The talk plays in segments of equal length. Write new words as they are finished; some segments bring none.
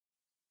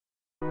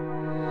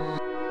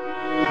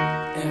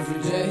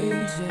every day,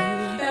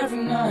 every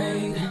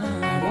night.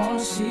 I wanna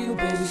see you,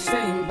 baby,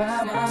 staying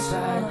by my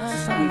side.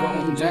 I'm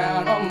going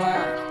down on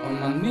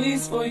my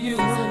knees for you.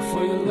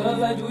 For your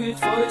love, I do it.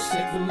 For your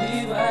sake,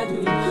 believe I do.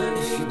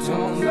 If you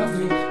don't love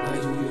me, why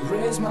do you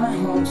raise my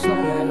hopes? No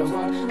matter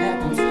what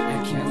happens,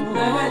 I can't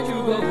let you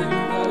go. You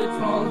got it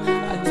wrong.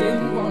 I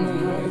didn't wanna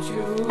hurt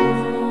you.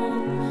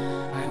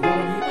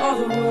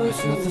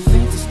 Not the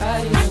faintest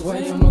idea why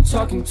you're not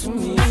talking to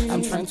me.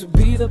 I'm trying to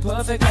be the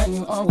perfect man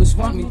you always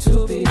want me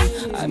to be.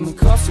 I'm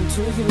accustomed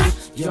to you,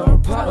 you're a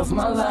part of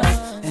my life.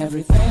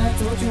 Everything I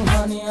told you,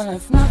 honey, I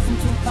have nothing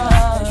to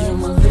hide. You're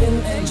my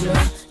little angel,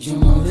 you're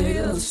my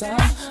little star.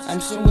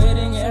 I'm still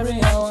waiting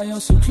every hour,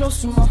 you're so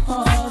close to my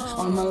heart.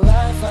 All my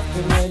life I've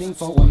been waiting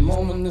for one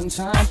moment in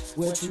time.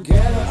 We're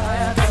together, I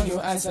adore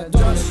your eyes, I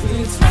adore the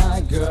sweet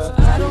smile. Girl,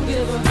 I don't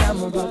give a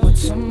damn about what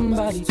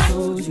somebody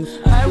told you.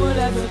 I would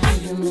ever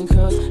be human,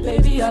 cause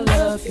baby, I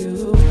love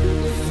you.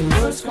 If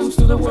the worst comes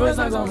to the worst,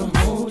 I'm gonna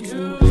hold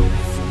you.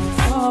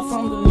 Far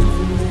from the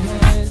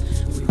limit,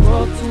 we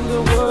walk through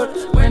the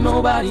world where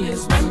nobody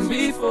has been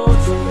before.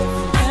 Through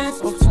every dance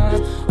of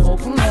time,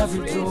 open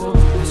every door.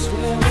 I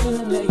swear I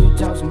will lay you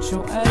down and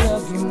show I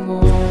love you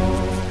more.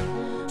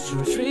 To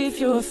retrieve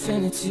your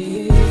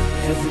affinity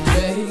every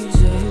day,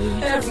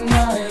 every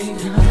night.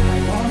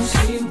 I wanna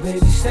see you,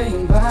 baby,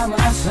 staying by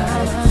my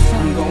side.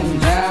 I'm going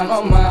down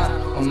on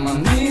my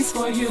knees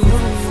for you.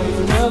 For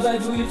your love, I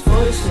do it. For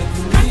your sake,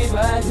 believe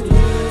I do.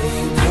 If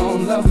you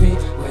don't love me,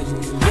 why do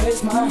you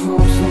raise my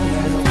hopes? No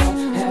matter what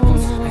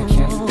happens, I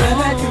can't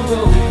let you go.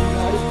 You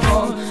got it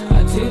wrong.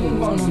 I didn't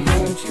wanna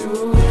hurt you.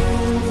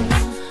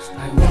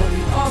 I wanna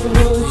be all the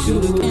world. You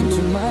look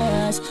into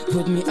my eyes,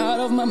 put me out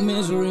of my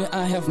misery.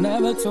 I have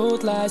never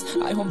told lies.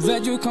 I hope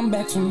that you come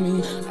back to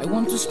me. I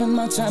want to spend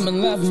my time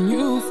and loving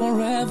you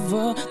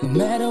forever. No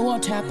matter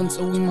what happens,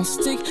 so we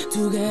must stick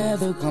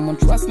together. Come on,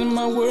 trust in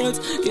my words.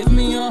 Give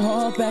me your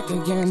heart back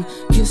again.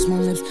 Kiss my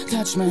lips,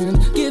 touch my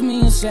hand. Give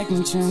me a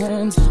second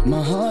chance.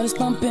 My heart is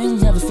pumping,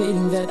 have a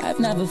feeling that I've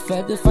never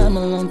felt. If I'm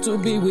alone to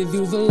be with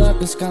you, the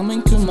love is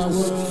coming to my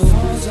world.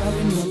 As I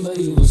remember,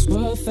 you was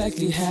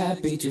perfectly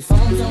happy to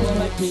find someone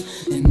like me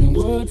in a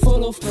world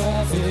full of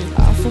traffic.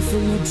 I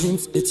fulfill your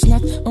dreams, it's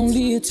not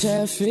only a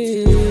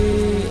traffic.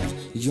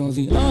 You're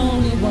the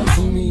only one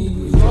for me.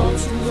 We walk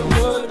through the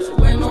world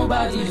where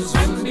nobody has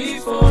been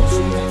before.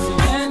 Through every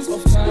dance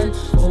of time,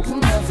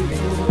 open every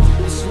door.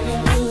 I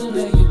swear I will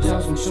lay you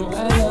down and show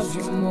I love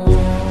you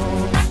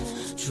more.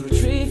 To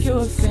retrieve your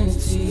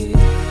affinity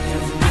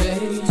every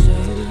day,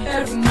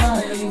 every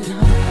night.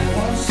 I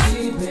wanna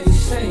see you, baby,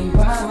 staying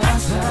by my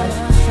side.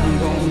 I'm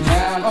going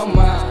down on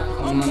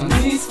my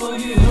knees for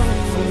you.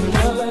 For your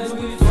love, I do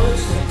it. For your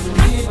sake,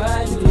 believe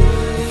I do.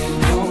 If you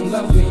don't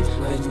love me,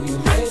 why do you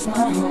raise my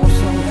hopes?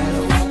 No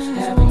matter what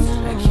happens,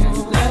 I can't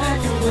let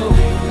you go.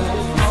 You got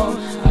it wrong.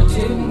 I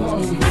didn't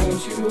wanna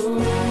hurt you.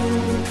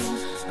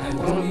 I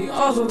wanna be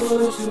all the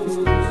world to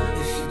you.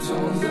 If you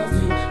don't love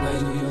me, why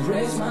do you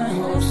raise my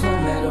hopes? No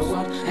matter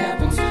what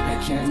happens, I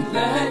can't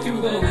let you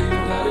go. You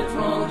got it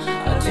wrong.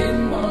 I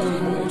didn't wanna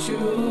hurt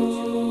you.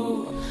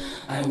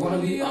 I wanna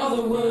be all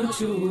the world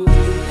to you.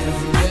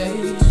 Every day,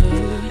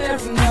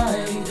 every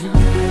night. I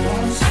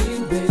wanna see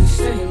you, baby,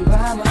 staying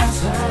by my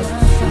side.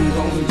 I'm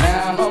going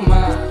down on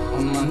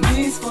my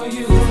knees for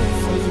you.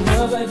 For your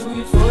love, I do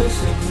it. For your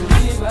sake,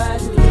 believe I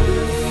do.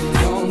 If you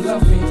don't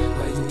love me,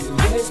 why do you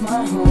raise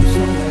my hopes?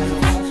 No matter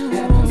what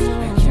happens,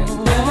 I can't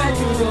let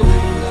you go.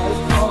 You got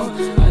it wrong.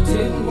 I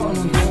didn't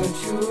wanna hurt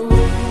you.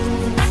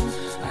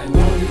 I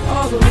wanna be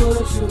all the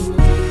world to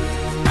you.